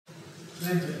My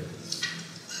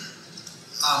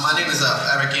name is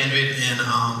Erik, and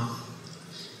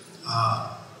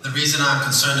the reason I'm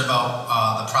concerned about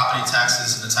the property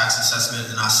taxes and the tax assessment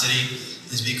in our city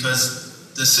is because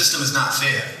the system is not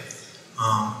fair.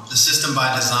 The system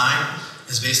by design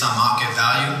is based on market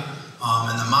value,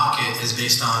 and the market is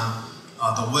based on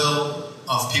the will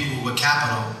of people with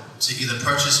capital to either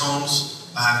purchase homes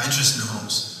or have interest in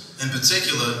homes. In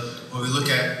particular, when we look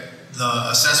at the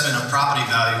assessment of property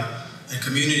value in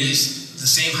communities, the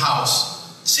same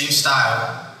house, same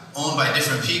style, owned by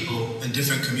different people in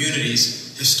different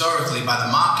communities, historically by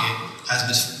the market, has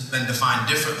been defined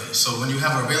differently. So when you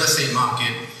have a real estate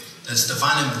market that's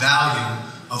defining value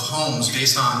of homes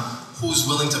based on who's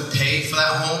willing to pay for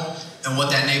that home and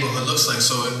what that neighborhood looks like.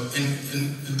 So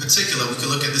in particular, we could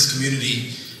look at this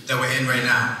community that we're in right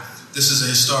now. This is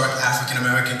a historic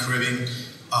African-American, Caribbean,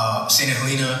 St.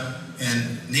 Helena,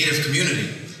 and Native community.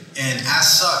 And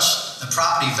as such, the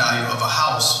property value of a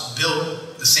house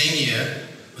built the same year,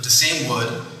 with the same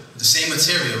wood, with the same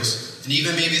materials, and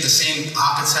even maybe the same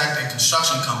architect and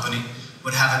construction company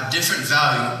would have a different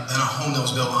value than a home that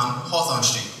was built on Hawthorne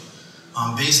Street,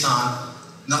 based on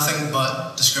nothing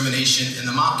but discrimination in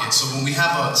the market. So when we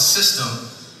have a system,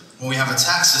 when we have a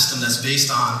tax system that's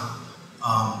based on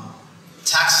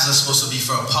taxes are supposed to be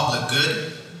for a public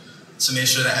good, to make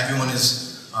sure that everyone is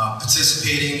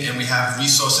participating and we have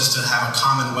resources to have a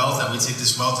common wealth, that we take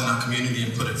this wealth in our community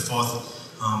and put it forth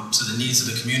to the needs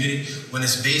of the community. When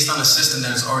it's based on a system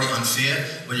that is already unfair,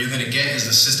 what you're going to get is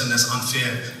a system that's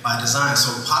unfair by design.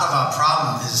 So part of our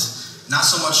problem is not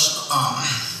so much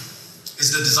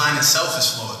is the design itself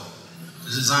is flawed.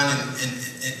 The design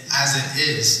as it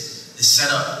is set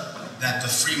up that the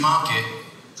free market,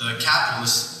 the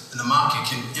capitalists in the market,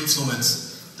 can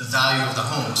influence the value of the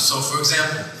homes. So for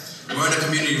example, we're in a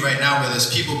community right now where there's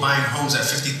people buying homes at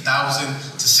 $50,000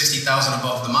 to $60,000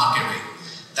 above the market rate.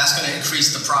 That's going to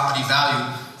increase the property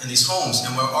value in these homes,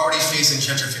 and we're already facing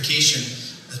gentrification,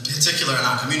 in particular in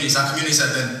our communities. Our communities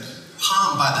have been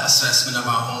harmed by the assessment of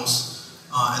our homes,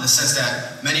 in the sense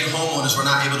that many homeowners were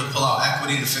not able to pull out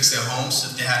equity to fix their homes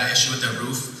if they had an issue with their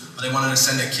roof, or they wanted to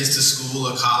send their kids to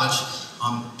school or college.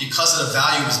 Because of the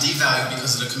value was devalued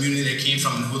because of the community they came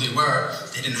from and who they were,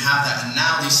 they didn't have that. And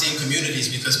now these same communities,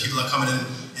 because people are coming in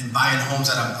and buying homes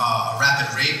at a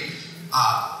rapid rate,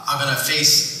 are going to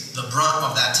face the brunt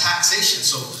of that taxation.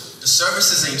 So the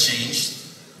services ain't changed,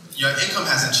 your income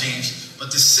hasn't changed,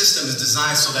 but this system is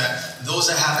designed so that those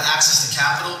that have access to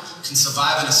capital can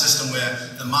survive in a system where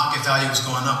the market value is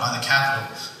going up by the capital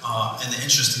and the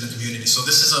interest in the community. So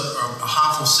this is a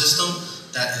harmful system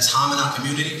that is harming our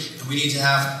community, and we need to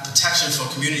have protection for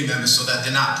community members so that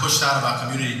they're not pushed out of our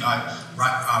community by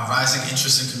rising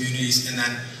interest in communities, and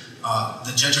then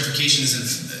the gentrification is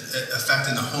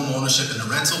affecting the home ownership and the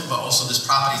rental, but also this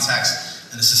property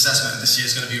tax and this assessment this year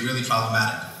is going to be really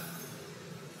problematic.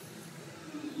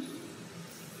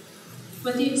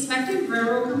 With the expected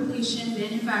railroad completion,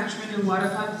 manufacturing, and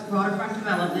waterfront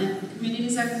development,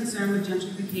 communities are concerned with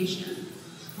gentrification.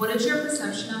 What is your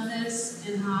perception of this,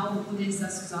 and how will the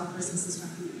assessors offer assistance to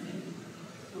our community?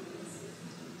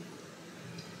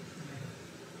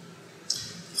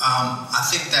 I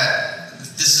think that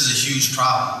this is a huge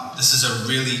problem. This is a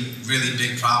really, really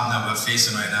big problem that we're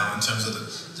facing right now in terms of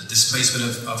the displacement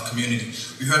of community.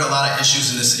 We heard a lot of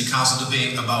issues in the city council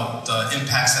debate about the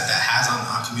impacts that has on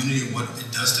our community, what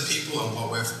it does to people, and what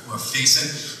we're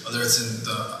facing, whether it's in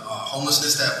the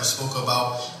homelessness that was spoke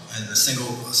about, and the single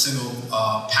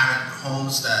parent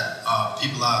homes that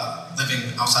people are living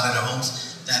outside of their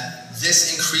homes, that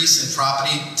this increase in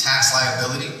property tax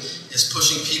liability is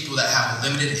pushing people that have a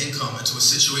limited income into a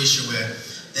situation where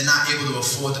they're not able to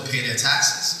afford to pay their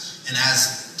taxes. And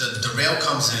as the rail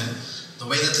comes in, the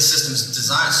way that the system is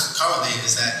designed currently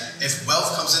is that if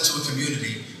wealth comes into a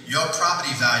community, your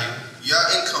property value, your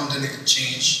income didn't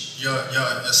change, your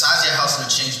size of your house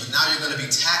didn't change, but now you're going to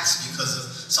be taxed because of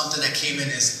something that came in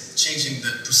as changing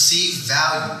the perceived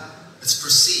value. It's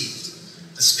perceived.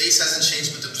 The space hasn't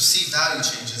changed, but the perceived value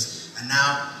changes. And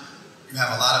now you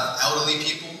have a lot of elderly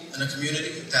people in the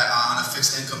community that are on a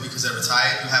fixed income because they're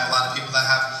retired. You have a lot of people that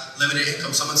have limited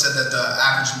income. Someone said that the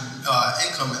average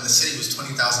income in the city was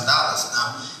 $20,000.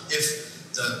 Now, if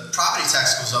the property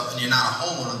tax goes up and you're not a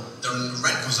homeowner, the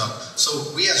rent goes up.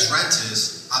 So we as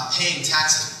renters are paying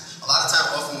taxes. A lot of times,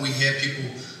 often we hear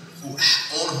people who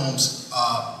own homes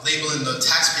labeling the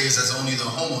taxpayers as only the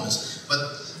homeowners. But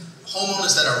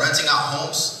homeowners that are renting out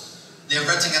homes, they're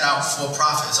renting it out for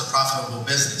profit. It's a profitable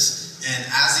business. And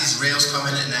as these rails come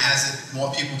in and as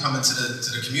more people come into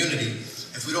the community,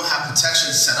 If we don't have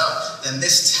protections set up, then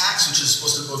this tax, which is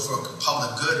supposed to go for a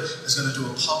public good, is going to do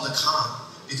a public harm,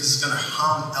 because it's going to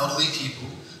harm elderly people,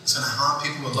 it's going to harm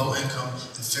people with low income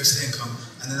and fixed income,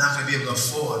 and they're not going to be able to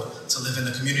afford to live in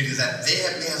the community that they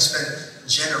may have spent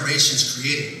generations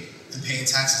creating and paying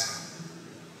taxes on.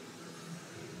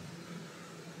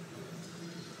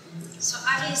 So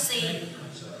obviously,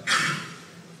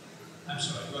 I'm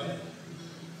sorry, go ahead.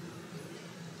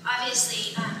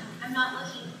 Obviously, I'm not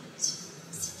looking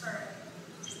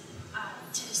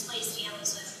to displace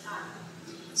families with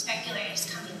speculators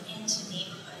coming into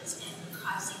neighborhoods and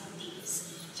causing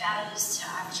these values to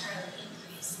arbitrarily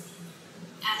increase.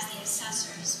 As the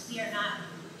assessors, we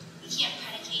can't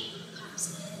predicate who comes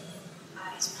in and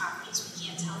buys properties. We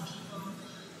can't tell people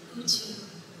who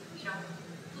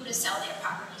to sell their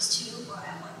properties to or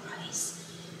at what price.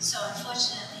 So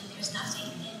unfortunately, there's nothing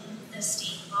in the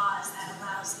state laws that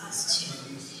allows us to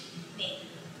make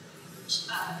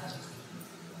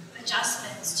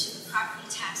adjustments to the property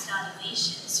tax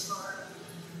valuations for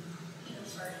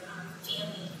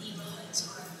family neighborhoods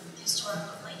or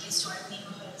historic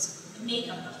neighborhoods, the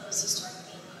makeup of those historic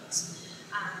neighborhoods.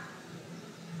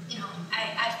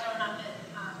 I've grown up in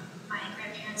my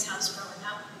grandparents' house growing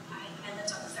up. I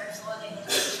lived on the 3rd floor, they lived on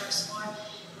the 1st floor.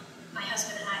 My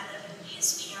husband and I live in his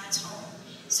parents' home.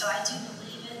 So I do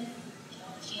believe in, the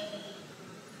family,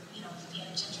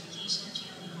 family gentrification,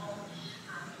 family home.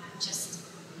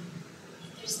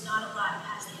 There's not a lot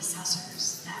as the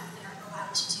assessors that they're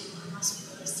allowed to do unless we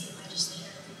go to the state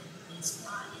legislature. It's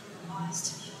not in the laws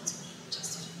to be able to make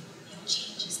just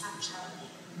changes arbitrarily.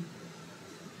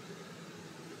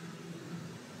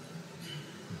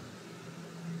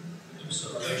 I'm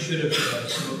sorry, I should have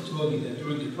told you that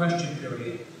during the question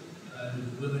period,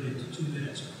 we're limited to 2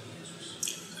 minutes for the answers.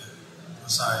 I'm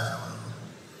sorry if I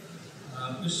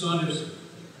went Ms. Saunders,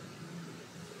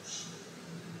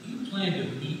 do you plan to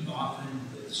meet often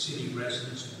with city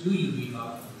residents, or do you meet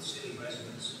often with city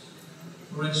residents?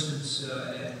 For instance,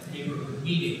 at neighborhood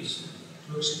meetings,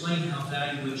 to explain how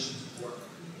valuations work.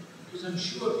 Because I'm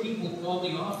sure people call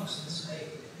the office and say,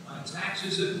 my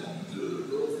taxes are going through the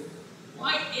roof.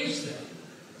 Why is that?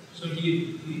 So do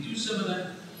you do some of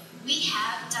that? We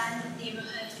have done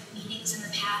neighborhood meetings in the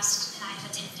past, and I've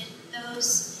attended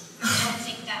those. I don't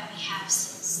think that we have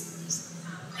since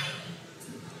COVID.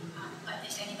 But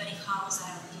if anybody calls,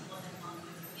 I would be more than welcome,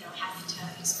 happy to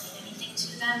explain anything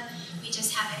to them. We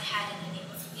just haven't had any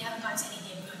neighborhood. We haven't gone to any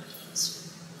neighborhood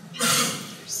meetings in the past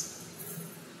years.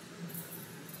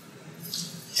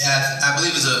 Yeah, I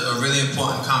believe it's a really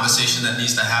important conversation that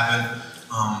needs to happen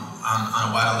on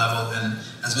a wider level. And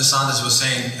as Ms. Saunders was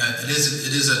saying, it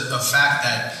is a fact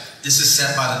that this is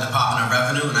set by the Department of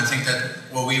Revenue, and I think that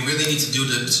what we really need to do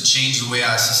to change the way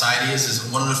our society is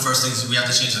one of the first things we have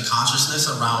to change the consciousness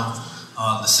around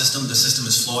the system. The system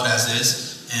is flawed as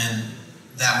is, and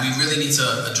that we really need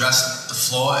to address the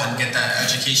flaw and get that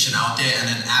education out there, and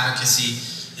then advocacy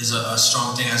is a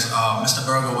strong thing. As Mr.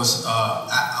 Berger was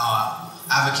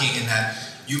advocating, that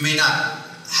you may not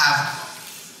have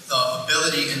the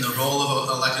ability in the role of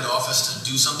an elected office to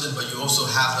do something, but you also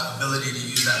have the ability to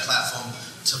use that platform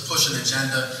to push an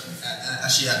agenda.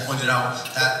 As she had pointed out,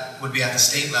 that would be at the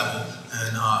state level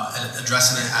and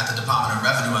addressing it at the Department of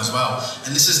Revenue as well.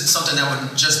 And this is something that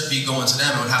wouldn't just be going to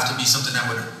them. It would have to be something that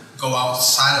would go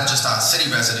outside of just our city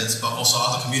residents, but also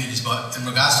other communities. But in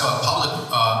regards to our public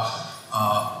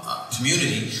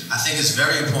community, I think it's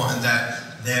very important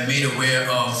that they're made aware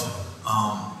of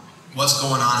what's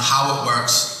going on, how it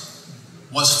works,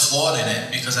 what's flawed in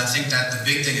it, because I think that the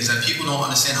big thing is that people don't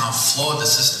understand how flawed the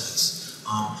system is.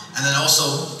 And then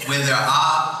also where there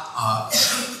are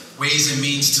ways and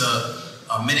means to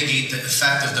mitigate the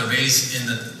effect of the raise in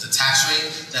the tax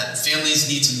rate, that families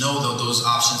need to know that those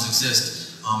options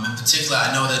exist. In particular,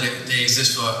 I know that they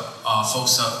exist for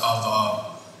folks of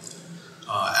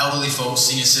elderly folks,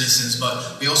 senior citizens,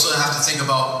 but we also have to think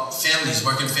about families,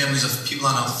 working families of people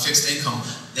on a fixed income.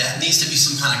 There needs to be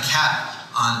some kind of cap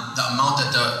on the amount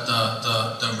that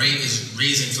the rate is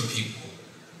raising for people.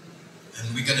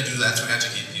 And we got to do that to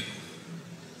educate people.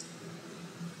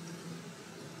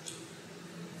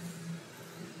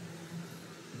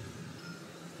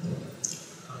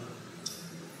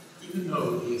 Even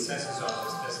though the assessor's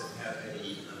office doesn't have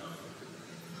any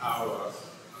power,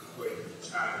 according to the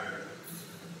charter,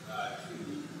 to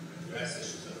address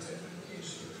issues of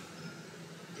certification,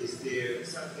 is there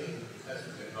something, because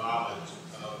of the knowledge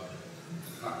of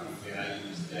property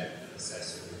values, that the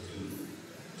assessor would do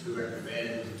to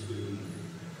recommend to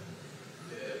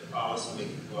the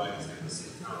policy-making bodies like the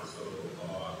city council,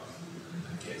 or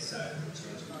I guess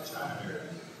change the charter,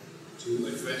 to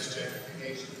address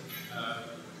gentrification?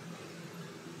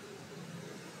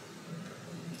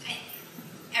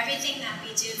 Everything that we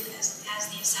do as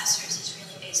the assessors is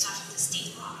really based off of the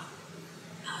state law.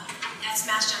 That's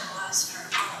Mass General laws for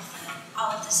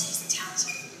all of the cities and towns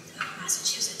of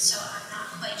Massachusetts. So I'm not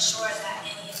quite sure that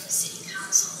any of the city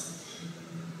council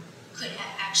could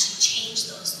actually change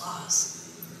those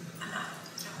laws. I'm not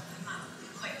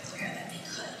quite clear that they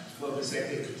could. Well, the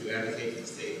second, could you advocate for the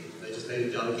state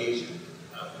legislative delegation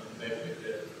of the benefit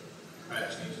to try to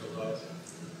change the laws?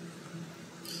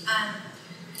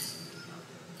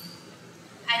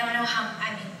 I don't know how,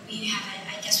 I mean, we haven't,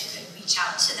 I guess we could reach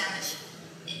out to them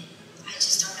I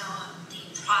just don't know the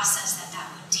process that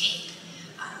would take,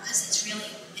 because it's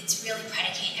really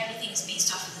predicated, everything is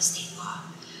based off of the state law,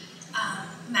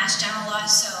 Mass General law,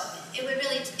 so it would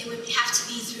have to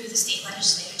be through the state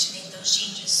legislature to make those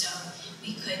changes, so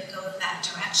we could go that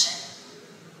direction.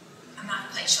 I'm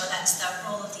not quite sure that's the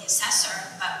role of the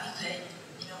assessor, but we could,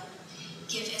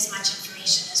 give as much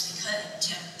information as we could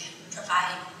to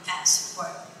provide that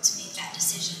support to make that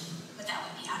decision, but that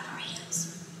would be out of our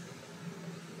hands.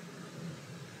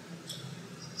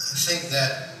 I think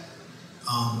that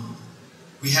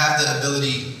we have the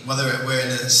ability, whether we're in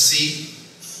the seat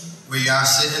where you are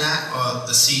sitting at, or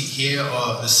the seat here,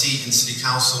 or the seat in City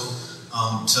Council,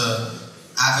 to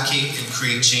advocate and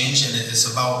create change. And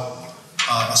it's about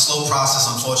a slow process,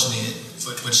 unfortunately,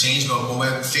 for change. But when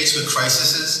we're faced with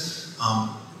crises,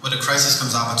 with a crisis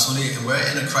comes opportunity, and we're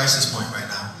in a crisis point right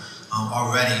now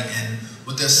already. And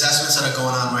with the assessments that are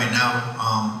going on right now,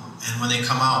 and when they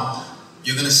come out,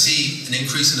 you're going to see an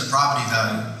increase in the property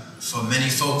value for many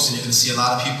folks, and you're going to see a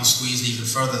lot of people squeezed even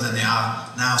further than they are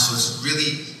now. So it's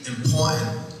really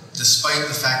important, despite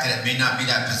the fact that it may not be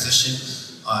that position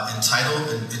in title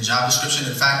and job description.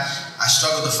 In fact, I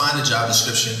struggled to find a job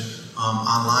description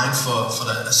online for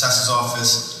the assessor's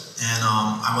office. And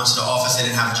I went to the office, they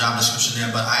didn't have a job description there,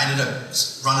 but I ended up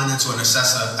running into an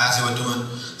assessor as they were doing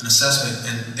an assessment,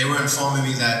 and they were informing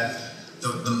me that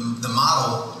the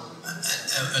model,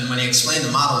 and when he explained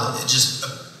the model, it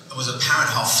was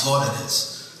apparent how flawed it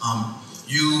is.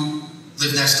 You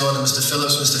live next door to Mr.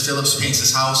 Phillips paints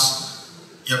his house,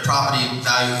 your property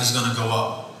value is going to go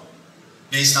up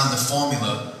based on the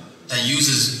formula that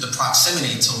uses the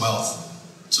proximity to wealth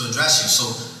to address you. So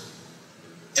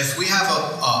if we have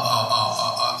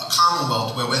a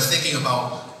commonwealth where we're thinking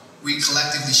about, we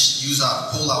collectively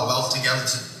pool our wealth together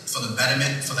for the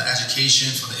betterment, for the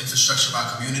education, for the infrastructure of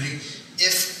our community,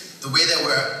 if the way that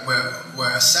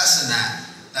we're assessing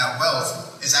that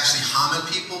wealth is actually harming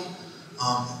people,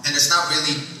 and it's not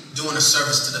really doing a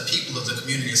service to the people of the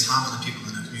community, it's harming the people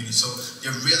in the community. So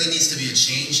there really needs to be a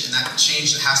change, and that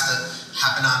change has to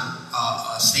happen on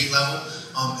a state level.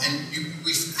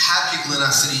 We've had people in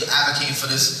our city advocating for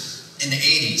this in the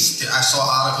 80s. I saw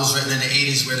articles written in the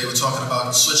 80s where they were talking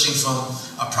about switching from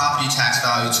a property tax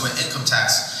value to an income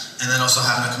tax, and then also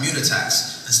having a commuter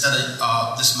tax instead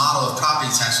of this model of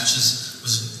property tax, which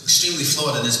was extremely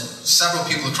flawed. And there's several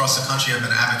people across the country have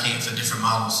been advocating for different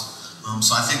models.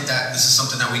 So I think that this is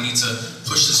something that we need to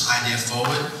push this idea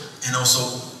forward, and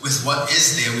also with what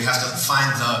is there, we have to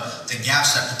find the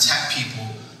gaps that protect people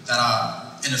that are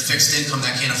in a fixed income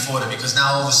that can't afford it, because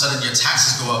now all of a sudden your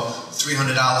taxes go up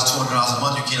 $300, $200 a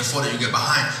month, you can't afford it, you get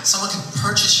behind. Someone can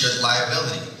purchase your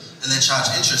liability and then charge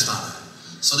interest on it.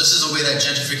 So this is a way that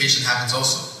gentrification happens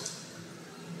also.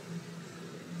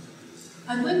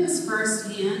 I've witnessed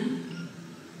firsthand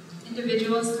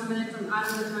individuals coming in from out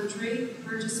of the country,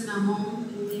 purchasing a home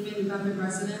and leaving a Bedford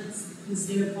residence in a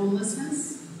state of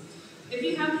homelessness. If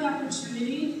you have the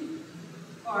opportunity,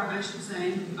 or I should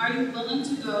say, are you willing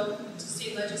to go to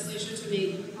state legislature to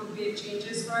make appropriate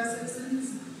changes for our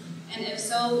citizens? And if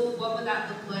so, what would that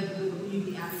look like, and what would you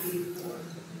be advocating for?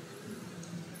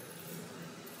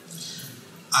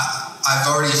 I've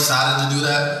already started to do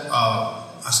that.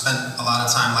 I spent a lot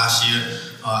of time last year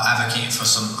advocating for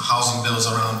some housing bills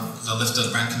around the lift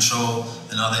of rent control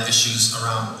and other issues and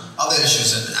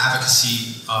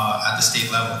advocacy at the state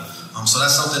level. So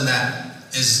that's something that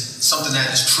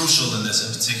is crucial in this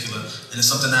in particular, and it's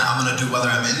something that I'm going to do whether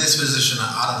I'm in this position or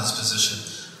out of this position.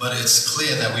 But it's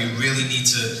clear that we really need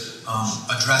to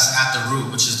address at the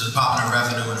root, which is the Department of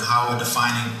Revenue, and how we're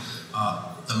defining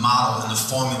the model and the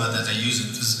formula that they're using.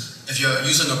 Because if you're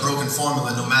using a broken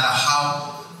formula, no matter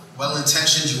how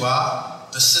well-intentioned you are,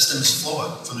 the system is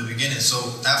flawed from the beginning. So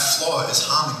that flaw is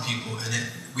harming people, and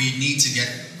we need to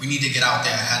get out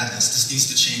there ahead of this. This needs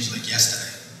to change like yesterday.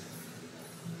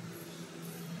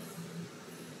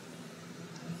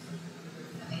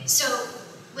 Okay, so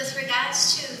with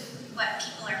regards to what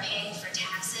people are paying for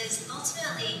taxes,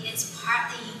 ultimately it's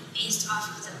partly based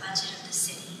off of the budget of the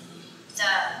city.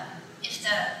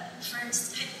 For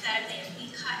instance, hypothetically, if we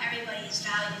cut everybody's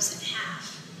values in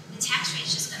half, the tax rate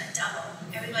is just going to double.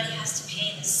 Everybody has to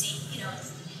pay the same,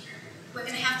 we're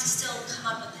going to have to still come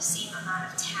up with the same amount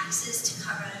of taxes to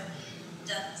cover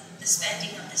the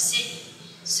spending of the city.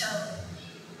 So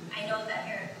I know that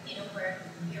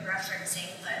you're referencing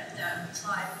the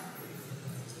flawed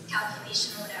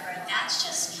calculation or whatever. That's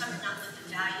just coming up with the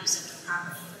values of the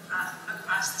property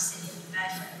across the city of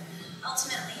Bedford.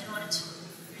 Ultimately, in order to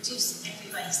reduce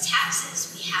everybody's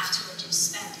taxes, we have to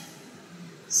reduce spending.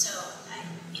 So I'm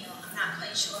not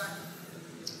quite sure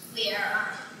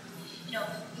where,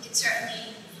 we could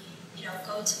certainly,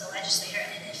 go to the legislator,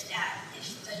 and if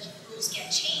the rules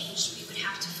get changed, we would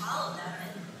have to follow them,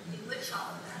 and we would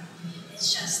follow them.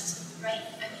 It's just, right,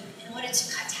 in order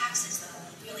to cut taxes, though,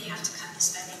 we really have to cut the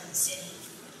spending of the city.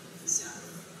 So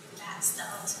that's the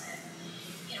ultimate,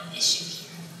 issue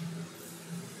here.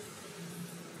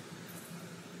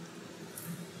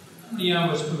 How many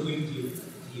hours per week do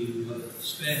you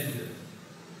spend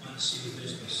on city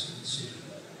business in the city?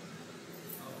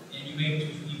 And you may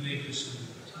do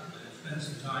spend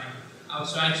some time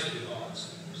outside City Hall and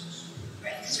city business.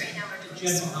 Right, because right now we're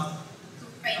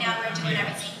doing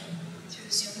everything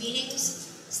through Zoom meetings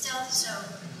still. So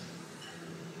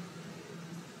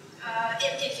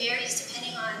it varies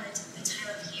depending on the time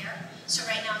of year. So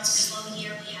right now it's a slow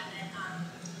year. We haven't.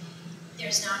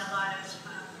 There's not a lot of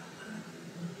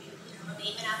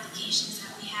abatement applications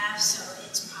that we have, so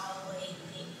it's probably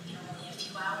only a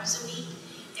few hours a week.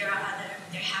 There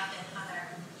have been other,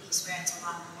 we experience a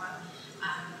lot more.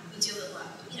 We do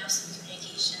some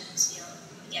communications,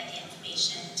 we get the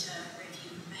information to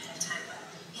review ahead of time, but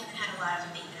we haven't had a lot of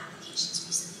abatement applications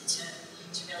recently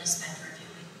to really spend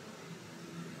reviewing.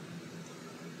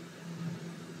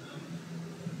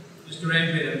 Mr.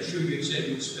 Andrade, I'm sure you said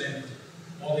you'd spend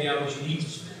all the hours you need to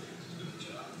spend to do the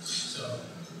job. So,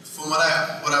 from what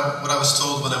I was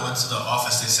told when I went to the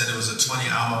office, they said it was a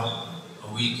 20-hour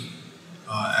a week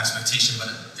expectation, but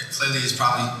it clearly is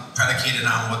probably predicated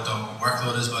on what the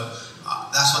workload is. But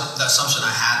that's what the assumption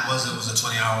I had was. It was a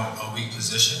 20-hour a week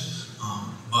position.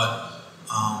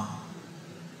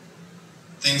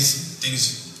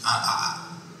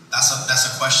 That's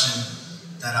a question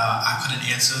that I couldn't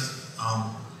answer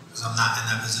because I'm not in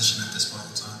that position at this point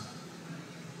in time.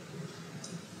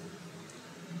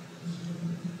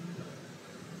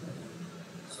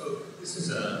 So this is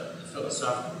a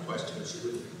philosophical question which you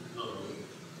wouldn't normally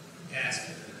ask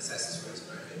an assessor's race,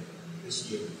 but I think this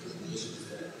year, because of the issues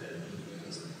that are being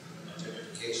raised on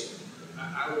gentrification,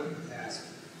 I would ask,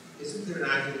 isn't there an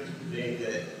argument to be made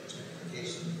that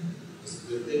gentrification is a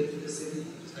good thing for the city,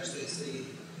 especially a city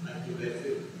like New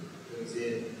Bedford, brings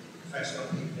in professional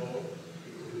people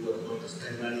who are going to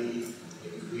spend money,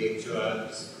 maybe create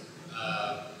jobs,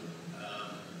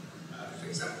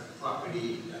 fix up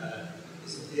property.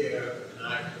 Isn't there an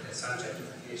argument that some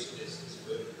gentrification is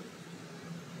good?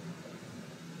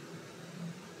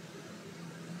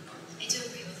 I do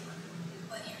agree with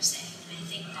what you're saying, and I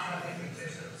think that.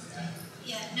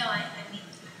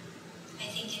 I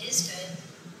think it is good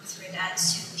with regards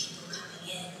to people coming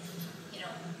in, new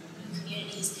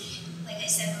communities. Like I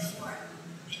said before,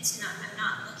 I'm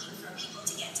not looking for people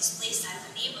to get displaced out of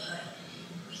the neighborhood.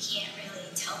 We can't really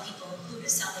tell people who to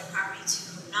sell their property to,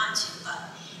 who not to,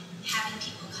 but having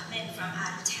people come in from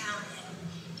out of town and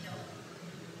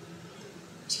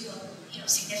do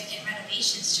significant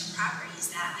renovations to properties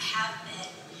that have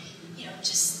been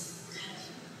just kind of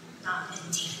not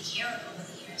been taken care of over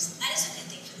the years, that is a good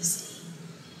thing for the city.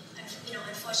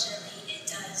 Unfortunately, it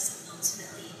does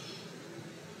ultimately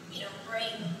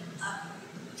bring up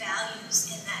values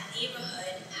in that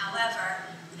neighborhood. However,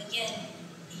 again,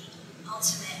 the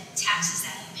ultimate taxes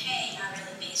that you pay are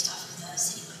really based off of the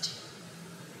city budget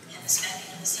and the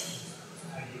spending of the city.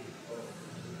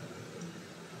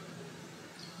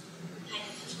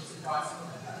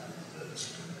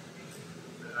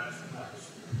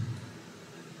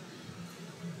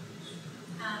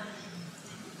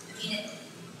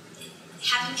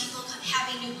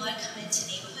 Having new blood come into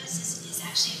neighborhoods is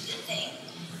actually a good thing.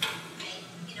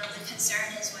 The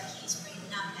concern is what he's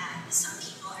bringing up, that some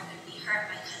people are going to be hurt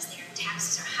because their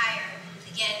taxes are higher.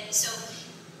 Again, so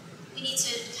we need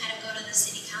to kind of go to the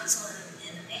city council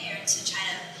and the mayor to try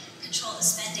to control the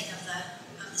spending of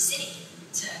the city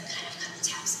to kind of cut the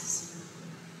taxes.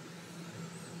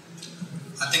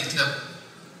 I think that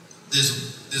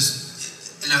there's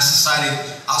in our society,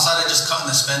 outside of just cutting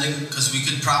the spending, because we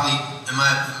could probably, in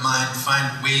my mind,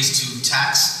 find ways to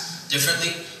tax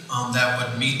differently that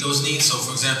would meet those needs. So,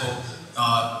 for example,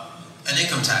 an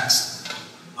income tax.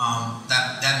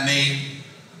 That may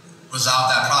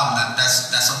resolve that problem.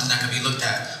 That's something that can be looked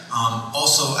at.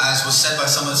 Also, as was said by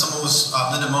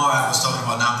Linda Mara was talking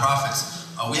about nonprofits.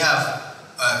 We have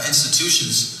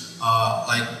institutions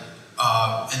like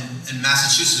in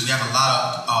Massachusetts. We have a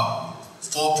lot of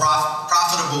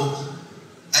profitable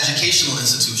educational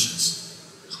institutions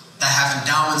that have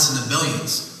endowments in the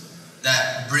billions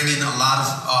that bring in a lot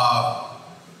of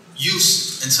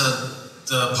use into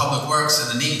the public works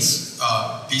and the needs.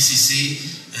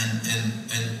 BCC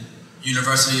and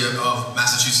University of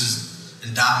Massachusetts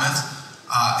in Dartmouth,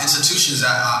 institutions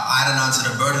that are adding on to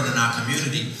the burden in our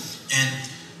community. And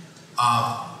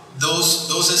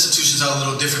those institutions are a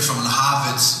little different from the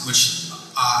Harvards, which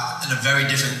are in a very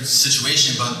different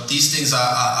situation, but these things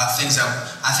are things that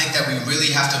I think that we really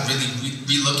have to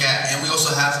relook at. And we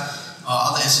also have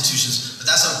other institutions, but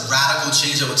that's a radical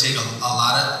change that would take a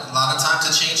lot of time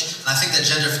to change. And I think that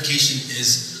gentrification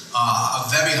is a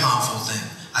very harmful thing.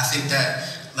 I think that,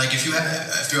 like, if you're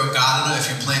a gardener, if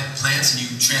you plant plants and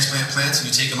you transplant plants and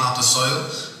you take them out the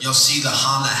soil, you'll see the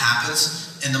harm that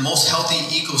happens. And the most healthy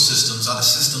ecosystems are the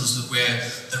systems where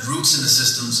the roots in the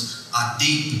systems are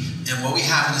deep. And what we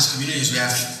have in this community is we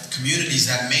have communities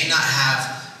that may not have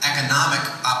economic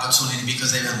opportunity because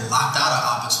they've been locked out of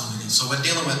opportunity. So we're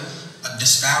dealing with a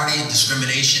disparity and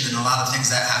discrimination and a lot of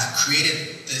things that have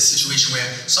created the situation where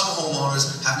some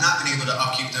homeowners have not been able to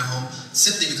upkeep their home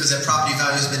simply because their property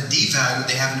value has been devalued.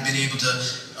 They haven't been able to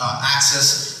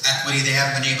access equity. They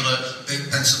haven't been able to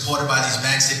been supported by these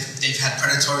banks. They've had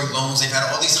predatory loans. They've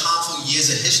had all these harmful years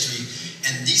of history,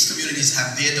 and these communities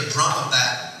have bared the brunt of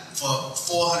that for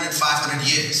 400, 500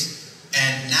 years.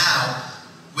 And now,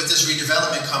 with this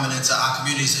redevelopment coming into our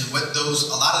communities, and with a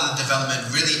lot of the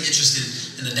development really interested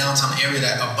in the downtown area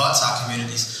that abuts our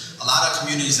communities, a lot of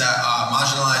communities that are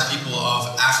marginalized people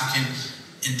of African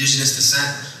indigenous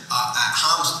descent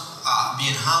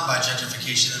being harmed by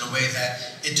gentrification in a way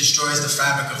that it destroys the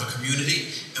fabric of a community.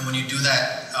 And when you do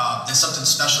that, there's something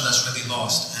special that's really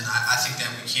lost. And I think that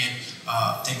we can't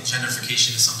think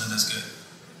gentrification is something that's good.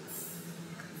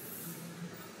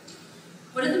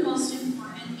 What are the most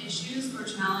important issues or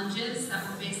challenges that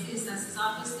will face the Assessor's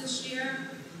Office this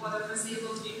year for the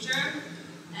foreseeable future,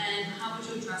 and how would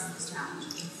you address those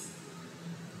challenges?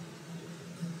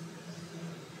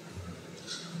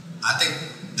 I think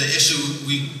the issue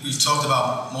we've talked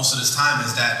about most of this time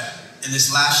is that in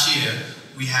this last year,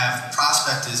 we have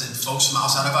prospectors and folks from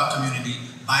outside of our community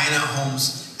buying our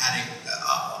homes at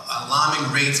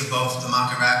alarming rates above the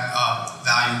market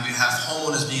value. We have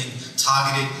homeowners being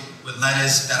targeted with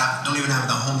letters that don't even have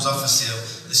their homes up for sale.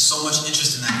 There's so much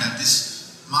interest in that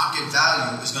this market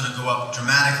value is going to go up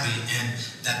dramatically, and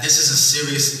that this is a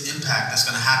serious impact that's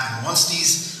going to happen. Once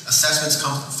these assessments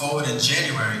come forward in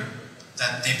January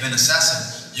that they've been assessing,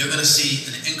 you're going to see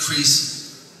an increase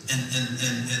in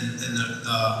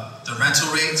the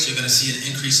rental rates. You're going to see an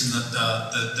increase in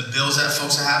the bills that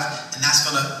folks have, and that's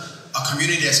going to, a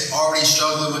community that's already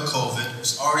struggling with COVID,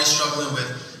 who's already struggling with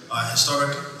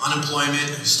historic unemployment,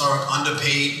 historic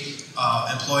underpaid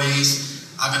employees,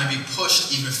 are going to be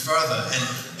pushed even further. And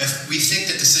if we think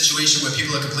that the situation where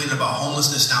people are complaining about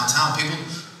homelessness downtown, people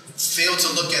fail to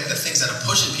look at the things that are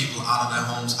pushing people out of their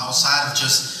homes outside of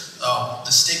just the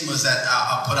stigmas that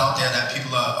are put out there that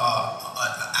people are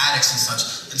addicts and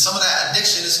such. And some of that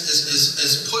addiction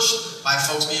is pushed by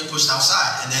folks being pushed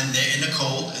outside, and then they're in the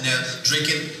cold and they're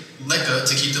drinking liquor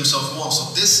to keep themselves warm. So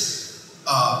this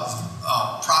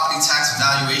property tax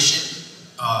valuation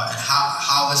and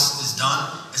how this is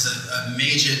done is a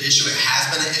major issue. It has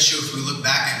been an issue. If we look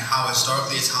back and how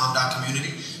historically it's harmed our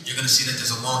community, you're going to see that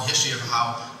there's a long history of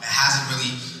how it hasn't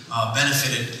really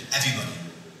benefited everybody.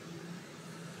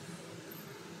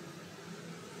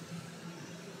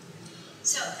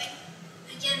 So,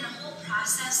 again, the whole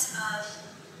process of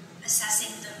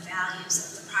assessing the values of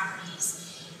the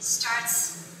properties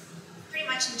starts pretty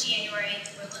much in January.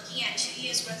 We're looking at 2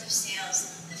 years' worth of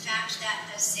sales. The fact that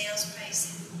the sales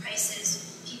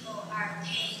prices, people are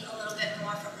paying a little bit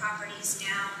more for properties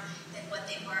now than what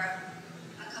they were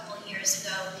a couple years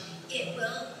ago, it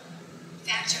will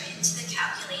factor into the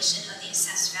calculation of the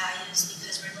assessed values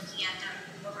because we're looking at them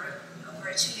over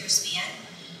a 2-year span.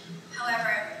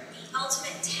 However, the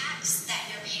ultimate tax that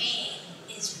you're paying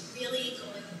is really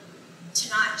going to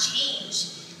not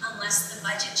change unless the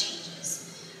budget changes.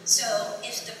 So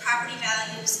if the property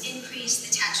values increase,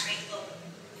 the tax rate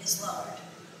is lowered.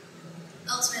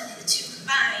 Ultimately, the two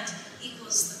combined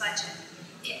equals the budget.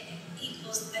 It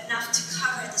equals enough to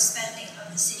cover the spending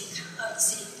of the city,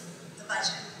 the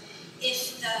budget.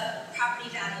 If the property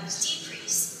values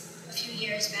decrease, a few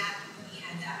years back when we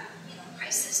had that,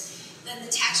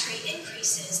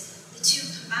 increases, the two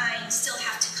combined still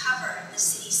have to cover the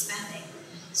city spending.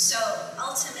 So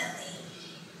ultimately,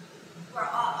 where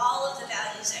all of the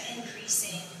values are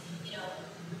increasing, you know,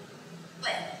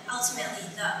 but ultimately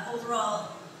the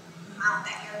overall amount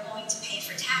that you're going to pay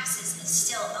for taxes is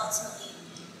still ultimately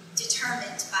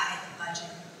determined by the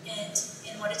budget. And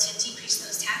in order to decrease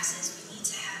those taxes, we need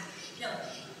to have, you know,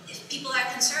 if people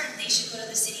are concerned, they should go to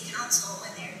the city council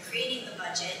when they're creating the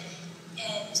budget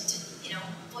and, you know,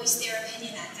 voice their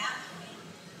opinion at that point.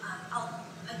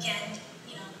 Again,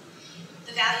 you know,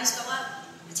 the values go up,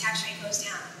 the tax rate goes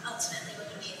down. Ultimately, we're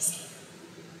going to pay the same.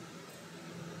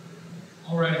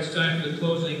 All right, it's time for the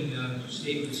closing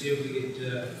statements here. We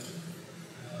could have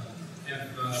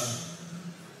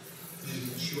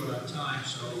maybe short on time,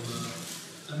 so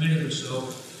a minute or so.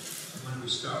 When do we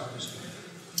start with this one?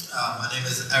 My name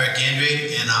is Erik,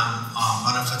 and I'm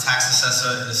running for tax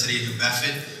assessor in the city of New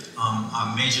Bedford.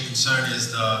 Our major concern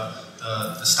is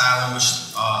the style in which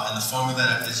and the formula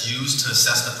that is used to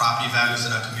assess the property values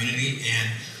in our community,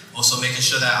 and also making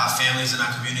sure that our families and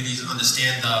our communities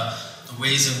understand the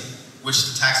ways in which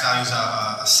the tax values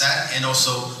are set, and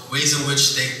also ways in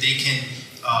which they can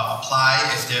apply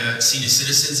if they're senior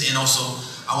citizens. And also,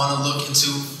 I want to look into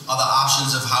other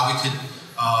options of how we could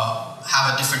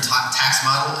have a different tax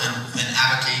model and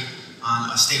advocate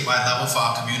on a statewide level for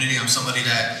our community. I'm somebody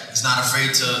that is not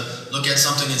afraid to look at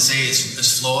something and say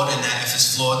it's flawed, and that if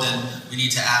it's flawed, then we need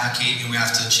to advocate and we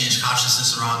have to change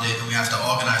consciousness around it and we have to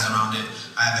organize around it.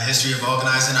 I have a history of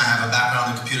organizing. I have a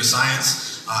background in computer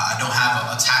science. I don't have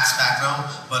a tax background,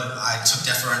 but I took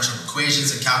differential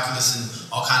equations and calculus and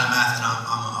all kind of math, and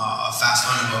I'm a fast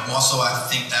learner. But also, I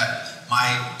think that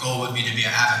my goal would be to be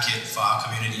an advocate for our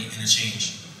community and a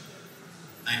change.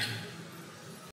 Thank you.